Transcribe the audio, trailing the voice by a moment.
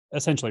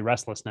essentially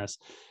restlessness.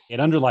 It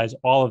underlies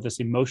all of this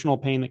emotional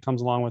pain that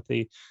comes along with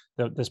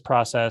this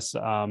process,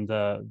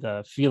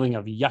 the feeling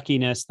of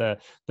yuckiness, the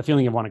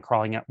feeling of wanting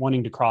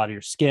to crawl out of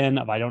your skin,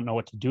 of I don't know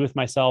what to do with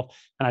myself.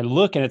 And I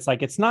look and it's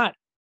like, it's not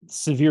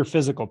severe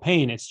physical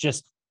pain. It's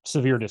just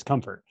severe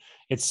discomfort.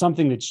 It's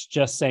something that's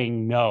just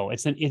saying no.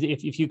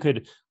 If you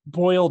could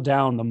boil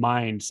down the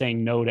mind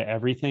saying no to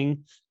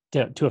everything,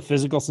 to a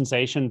physical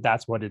sensation,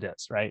 that's what it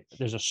is, right?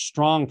 There's a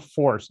strong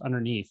force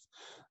underneath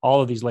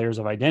all of these layers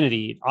of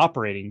identity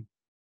operating.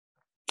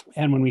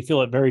 And when we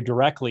feel it very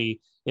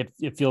directly,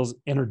 it feels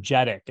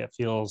energetic. It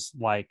feels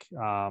like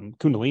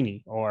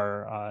Kundalini,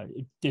 or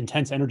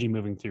intense energy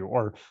moving through,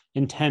 or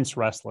intense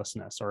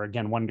restlessness, or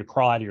again, wanting to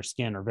crawl out of your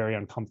skin, or very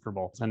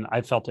uncomfortable. And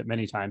I've felt it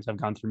many times. I've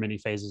gone through many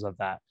phases of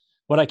that.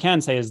 What I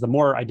can say is the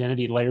more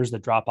identity layers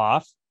that drop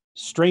off,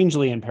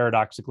 strangely and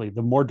paradoxically,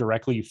 the more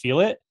directly you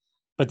feel it,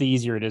 but the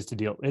easier it is to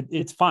deal.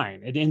 It's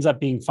fine. It ends up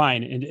being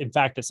fine. And in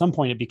fact, at some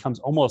point, it becomes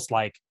almost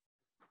like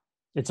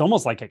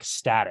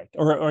ecstatic,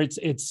 or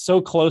it's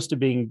so close to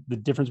being the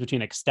difference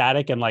between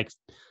ecstatic and like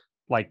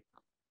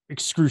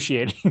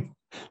excruciating,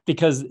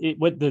 because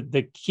what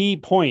the key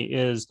point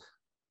is,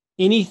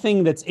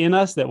 anything that's in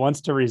us that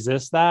wants to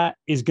resist that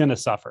is going to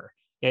suffer.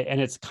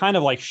 And it's kind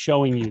of like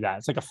showing you that.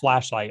 It's like a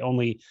flashlight,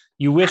 only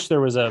you wish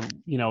there was a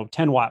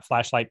 10-watt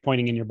flashlight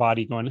pointing in your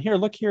body going, here,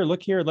 look here,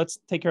 let's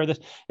take care of this.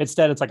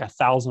 Instead, it's like a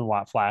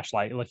 1,000-watt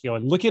flashlight, like,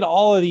 and look at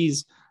all of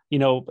these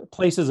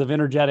places of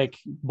energetic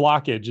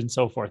blockage and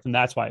so forth. And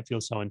that's why it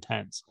feels so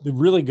intense. The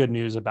really good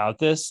news about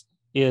this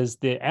is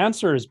the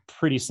answer is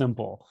pretty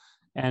simple.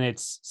 And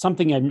it's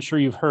something I'm sure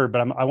you've heard,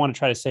 but I want to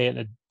try to say it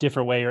in a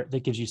different way, or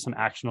that gives you some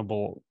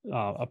actionable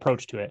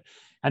approach to it.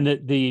 And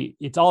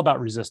it's all about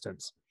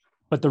resistance.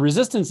 But the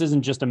resistance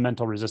isn't just a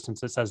mental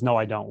resistance that says, no,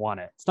 I don't want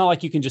it. It's not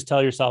like you can just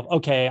tell yourself,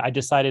 okay, I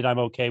decided I'm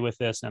okay with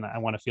this and I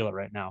want to feel it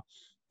right now.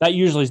 That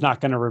usually is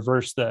not going to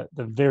reverse the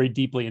very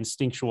deeply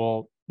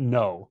instinctual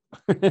no.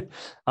 You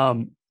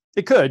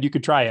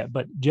could try it,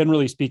 but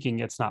generally speaking,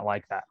 it's not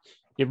like that.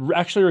 It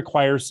actually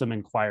requires some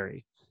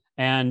inquiry.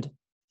 And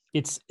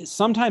it's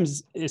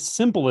sometimes as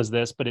simple as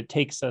this, but it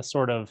takes a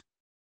sort of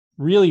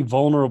really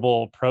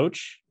vulnerable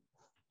approach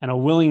and a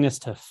willingness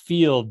to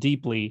feel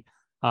deeply.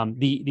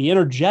 The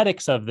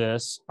energetics of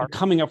this are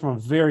coming up from a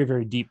very,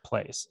 very deep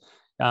place.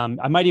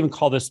 I might even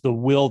call this the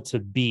will to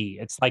be.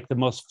 It's like the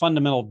most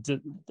fundamental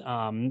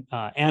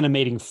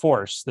animating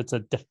force.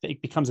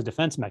 It becomes a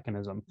defense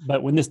mechanism.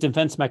 But when this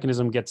defense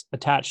mechanism gets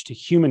attached to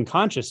human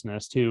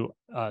consciousness, to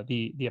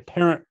the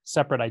apparent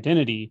separate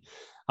identity,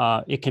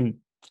 it can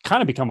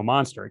kind of become a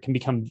monster. It can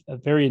become a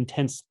very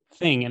intense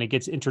thing, and it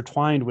gets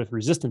intertwined with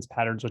resistance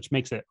patterns, which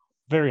makes it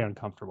very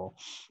uncomfortable.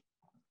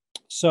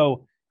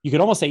 So you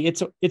could almost say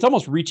it's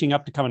almost reaching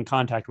up to come in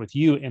contact with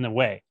you in a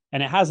way,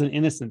 and it has an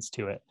innocence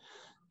to it.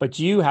 But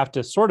you have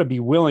to sort of be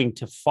willing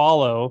to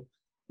follow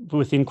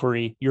with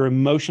inquiry your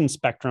emotion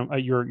spectrum,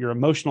 your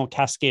emotional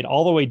cascade,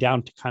 all the way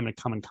down to kind of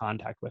come in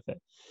contact with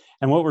it.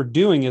 And what we're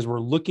doing is we're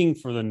looking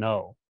for the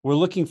no. We're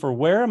looking for,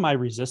 where am I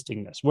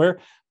resisting this?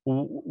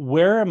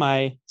 Where am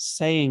I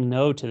saying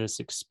no to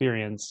this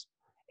experience?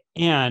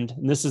 And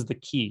this is the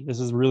key. This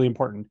is really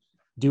important.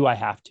 Do I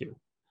have to?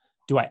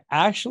 Do I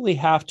actually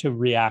have to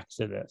react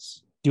to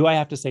this? Do I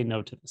have to say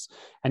no to this?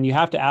 And you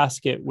have to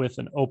ask it with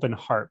an open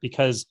heart,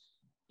 because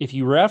if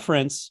you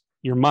reference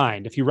your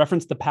mind, if you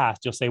reference the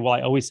past, you'll say, well,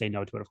 I always say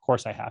no to it. Of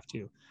course I have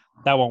to.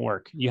 That won't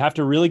work. You have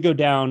to really go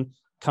down,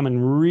 come in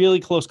really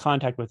close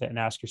contact with it, and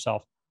ask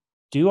yourself,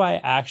 do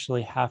I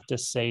actually have to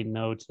say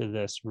no to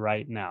this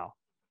right now?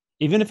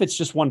 Even if it's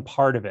just one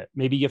part of it.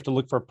 Maybe you have to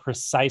look for a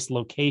precise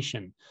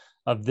location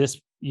of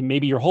this.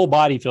 Maybe your whole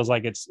body feels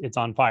like it's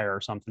on fire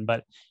or something.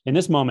 But in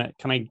this moment,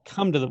 can I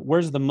come to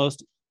where's the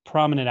most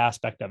prominent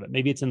aspect of it?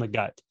 Maybe it's in the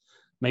gut.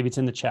 Maybe it's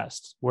in the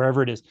chest,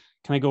 wherever it is.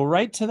 Can I go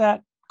right to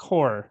that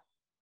core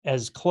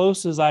as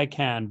close as I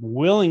can,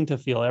 willing to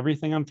feel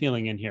everything I'm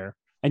feeling in here?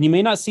 And you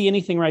may not see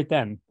anything right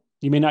then.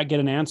 You may not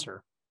get an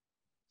answer,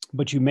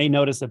 but you may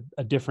notice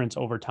a difference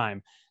over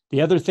time.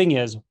 The other thing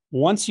is,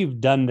 once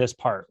you've done this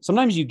part,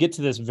 sometimes you get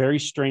to this very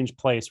strange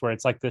place where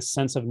it's like this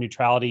sense of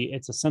neutrality.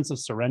 It's a sense of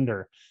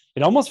surrender.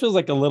 It almost feels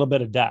like a little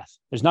bit of death.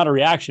 There's not a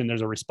reaction,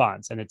 there's a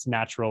response, and it's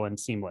natural and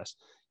seamless.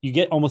 You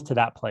get almost to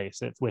that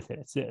place with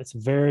it. It's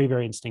very,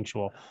 very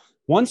instinctual.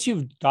 Once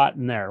you've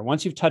gotten there,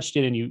 once you've touched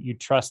it and you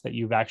trust that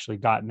you've actually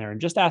gotten there, and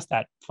just ask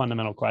that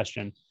fundamental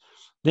question,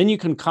 then you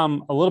can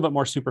come a little bit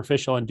more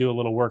superficial and do a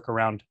little work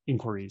around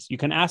inquiries. You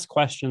can ask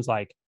questions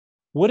like,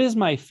 what is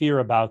my fear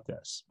about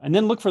this? And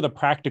then look for the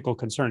practical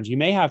concerns. You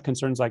may have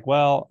concerns like,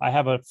 well, I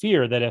have a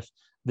fear that if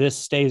this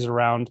stays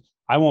around,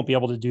 I won't be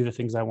able to do the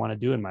things I want to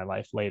do in my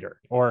life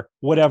later, or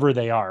whatever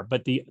they are.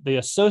 But the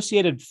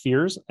associated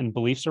fears and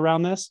beliefs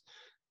around this,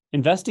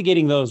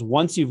 investigating those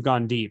once you've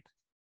gone deep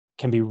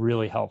can be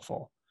really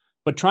helpful.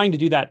 But trying to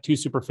do that too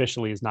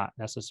superficially is not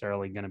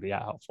necessarily going to be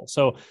that helpful.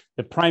 So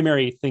the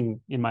primary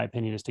thing, in my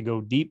opinion, is to go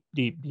deep,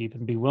 deep, deep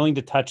and be willing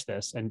to touch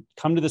this and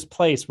come to this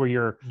place where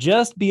you're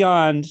just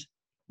beyond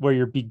where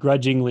you're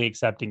begrudgingly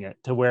accepting it,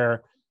 to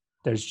where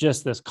there's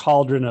just this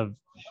cauldron of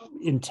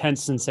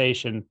intense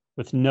sensation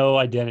with no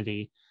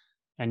identity.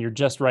 And you're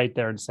just right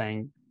there and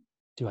saying,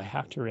 do I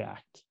have to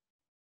react?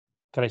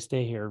 Could I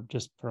stay here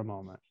just for a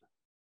moment?